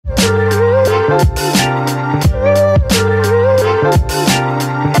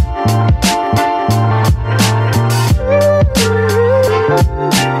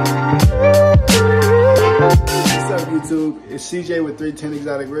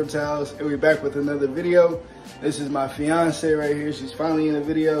Reptiles, and we're back with another video. This is my fiance right here. She's finally in the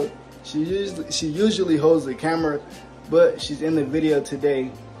video. She usually holds the camera, but she's in the video today.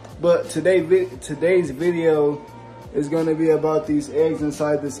 But today's video is going to be about these eggs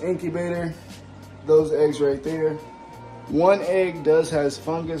inside this incubator. Those eggs right there. One egg has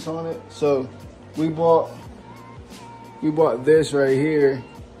fungus on it, so we bought this right here,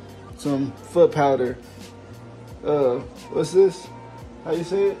 some foot powder. What's this? How you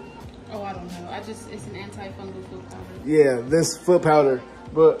say it? Oh, I don't know. It's an antifungal foot powder. Yeah, this foot powder.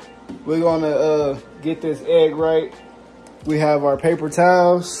 But we're gonna get this egg right. We have our paper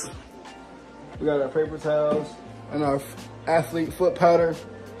towels. We got our paper towels and our athlete foot powder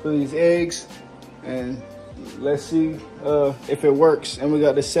for these eggs. And let's see if it works. And we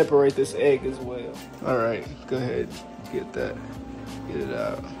got to separate this egg as well. All right, go ahead, get it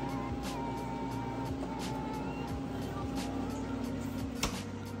out.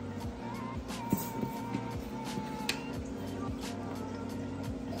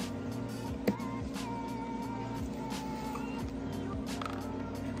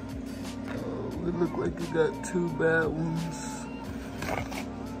 It look like you got two bad ones.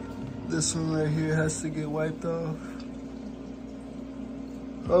 This one right here has to get wiped off.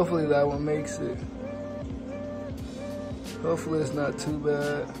 Hopefully that one makes it. Hopefully it's not too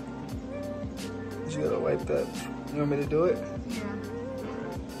bad. You gotta wipe that. You want me to do it? Yeah.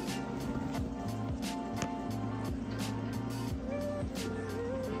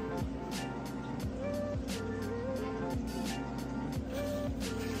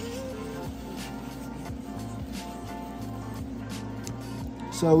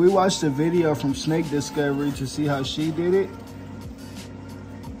 So we watched a video from Snake Discovery to see how she did it.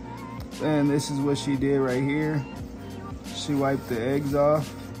 And this is what she did right here. She wiped the eggs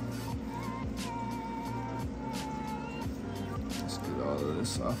off. Let's get all of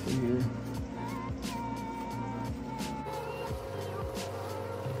this off of here.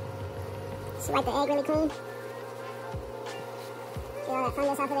 She wiped the egg really clean. Get all that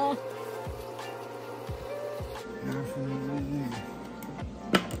fungus off of there.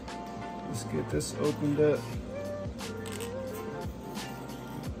 Let's get this opened up.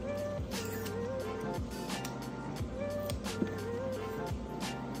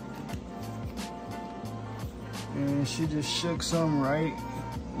 And she just shook some right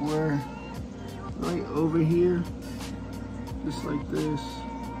over here, just like this.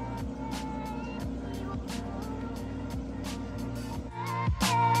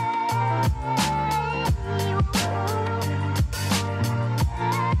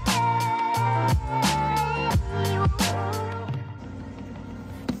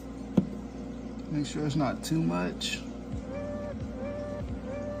 Make sure it's not too much.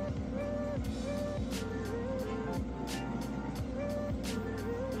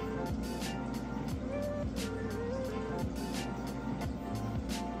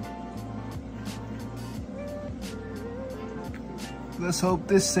 Let's hope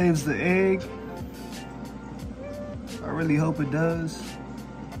this saves the egg. I really hope it does.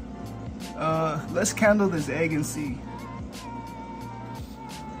 Let's candle this egg and see.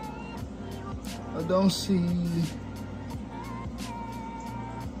 I don't see.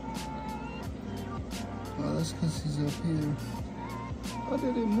 Oh, that's because he's up here. How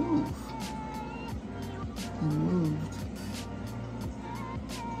did it move? He moved.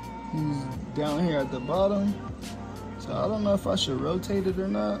 He's down here at the bottom. So I don't know if I should rotate it or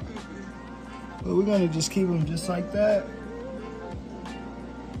not. But we're gonna just keep him just like that.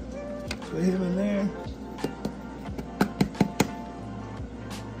 Put him in there.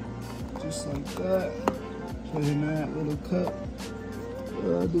 Just like that. Put him in that little cup.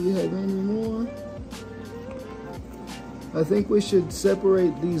 Do we have any more? I think we should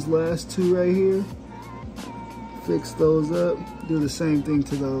separate these last two right here. Fix those up. Do the same thing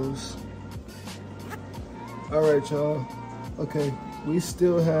to those. All right, y'all. Okay, we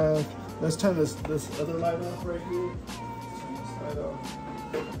still have, let's turn this other light off right here. Turn this light off.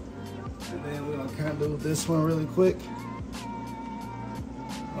 And then we're gonna candle this one really quick.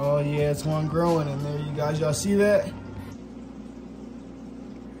 Oh yeah, it's one growing in there, you guys. Y'all see that?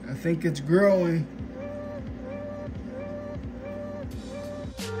 I think it's growing.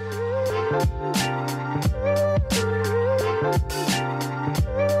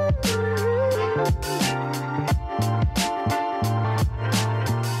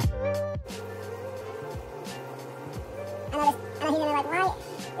 I know he's gonna be like, why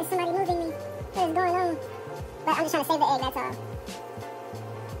is somebody moving me? What is going on? But I'm just trying to save the egg, that's all.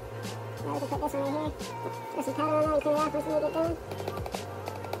 Now we can put this one right here. Put some powder on there and clean it off once we get done.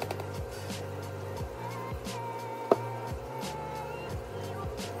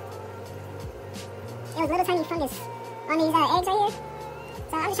 was little tiny fungus on these eggs right here.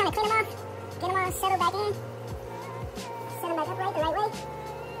 So I'm just trying to clean them off, get them all settled back in, set them back upright the right way,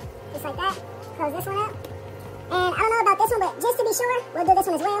 just like that. Close this one up. And I don't know about this one, but just to be sure, we'll do this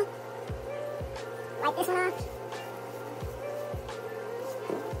one as well. Wipe this one off.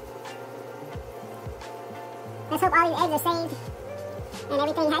 Let's hope all these eggs are saved and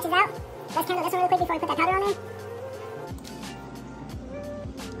everything hatches out. Let's handle this one really quick before we put that powder on there.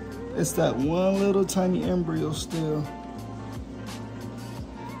 It's that one little tiny embryo still.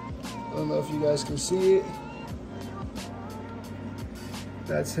 I don't know if you guys can see it.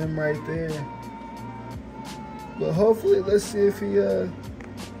 That's him right there. But hopefully, let's see if he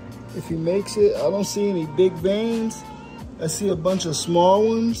makes it. I don't see any big veins. I see a bunch of small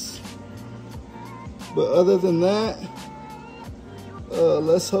ones. But other than that,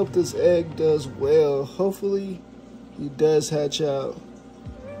 let's hope this egg does well. Hopefully, he does hatch out.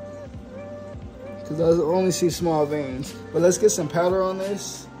 Because I only see small veins. But let's get some powder on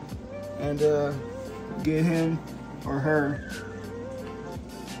this and get him or her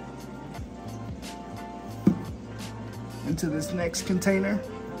into this next container.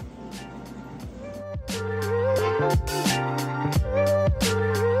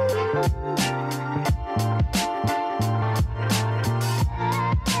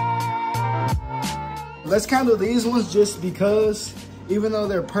 Let's handle these ones just because, even though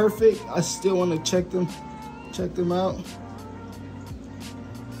they're perfect, I still want to check them out.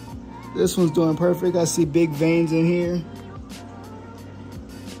 This one's doing perfect. I see big veins in here.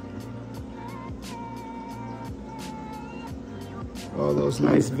 All those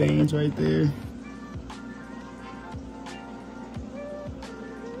nice veins right there.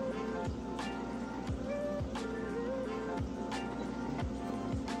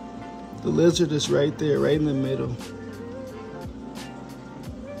 The lizard is right there, right in the middle.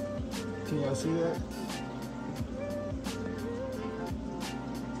 Can y'all see that?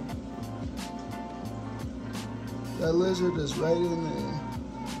 That lizard is right in there.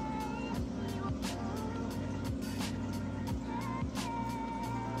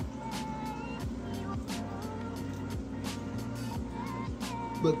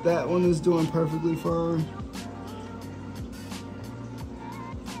 But that one is doing perfectly fine.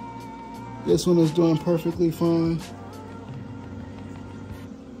 This one is doing perfectly fine.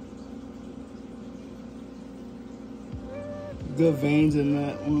 Good veins in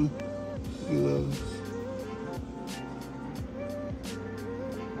that one. He loves.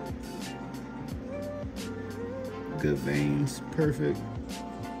 Good veins, perfect.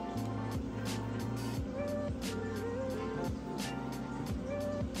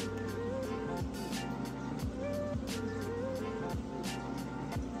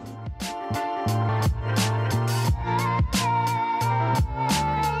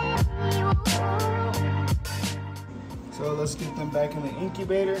 So let's get them back in the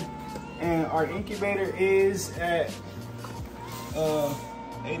incubator. And our incubator is at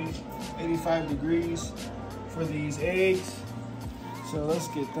 85 degrees for these eggs. So let's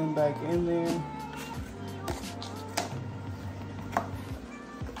get them back in there.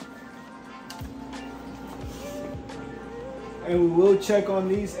 And we will check on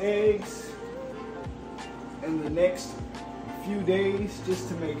these eggs in the next few days just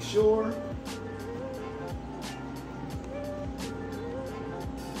to make sure.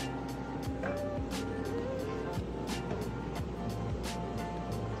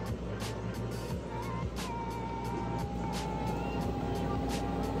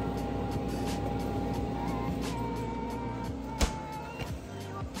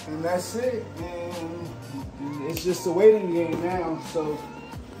 And that's it, and it's just a waiting game now. So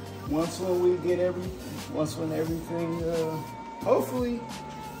once when everything, hopefully,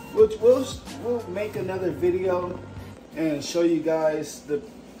 we'll make another video and show you guys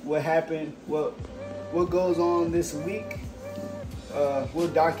what happened, what goes on this week. We'll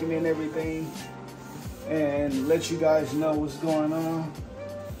document everything and let you guys know what's going on.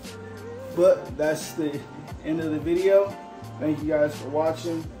 But that's the end of the video. Thank you guys for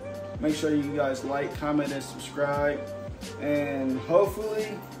watching. Make sure you guys like, comment, and subscribe. And hopefully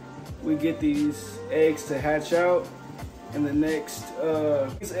we get these eggs to hatch out in the next,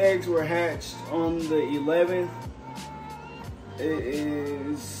 these eggs were hatched on the 11th. It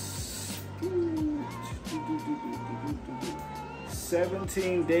is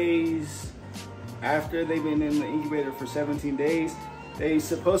 17 days after they've been in the incubator for 17 days. They're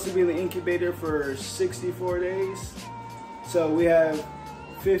supposed to be in the incubator for 64 days. So we have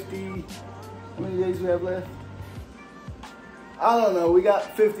 50, how many days we have left? I don't know, we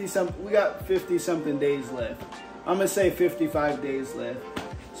got 50 something days left. I'm gonna say 55 days left.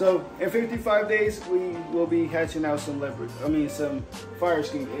 So in 55 days, we will be hatching out some some fire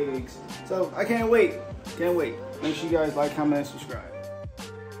skink eggs. So I can't wait. Can't wait. Make sure you guys like, comment, and subscribe.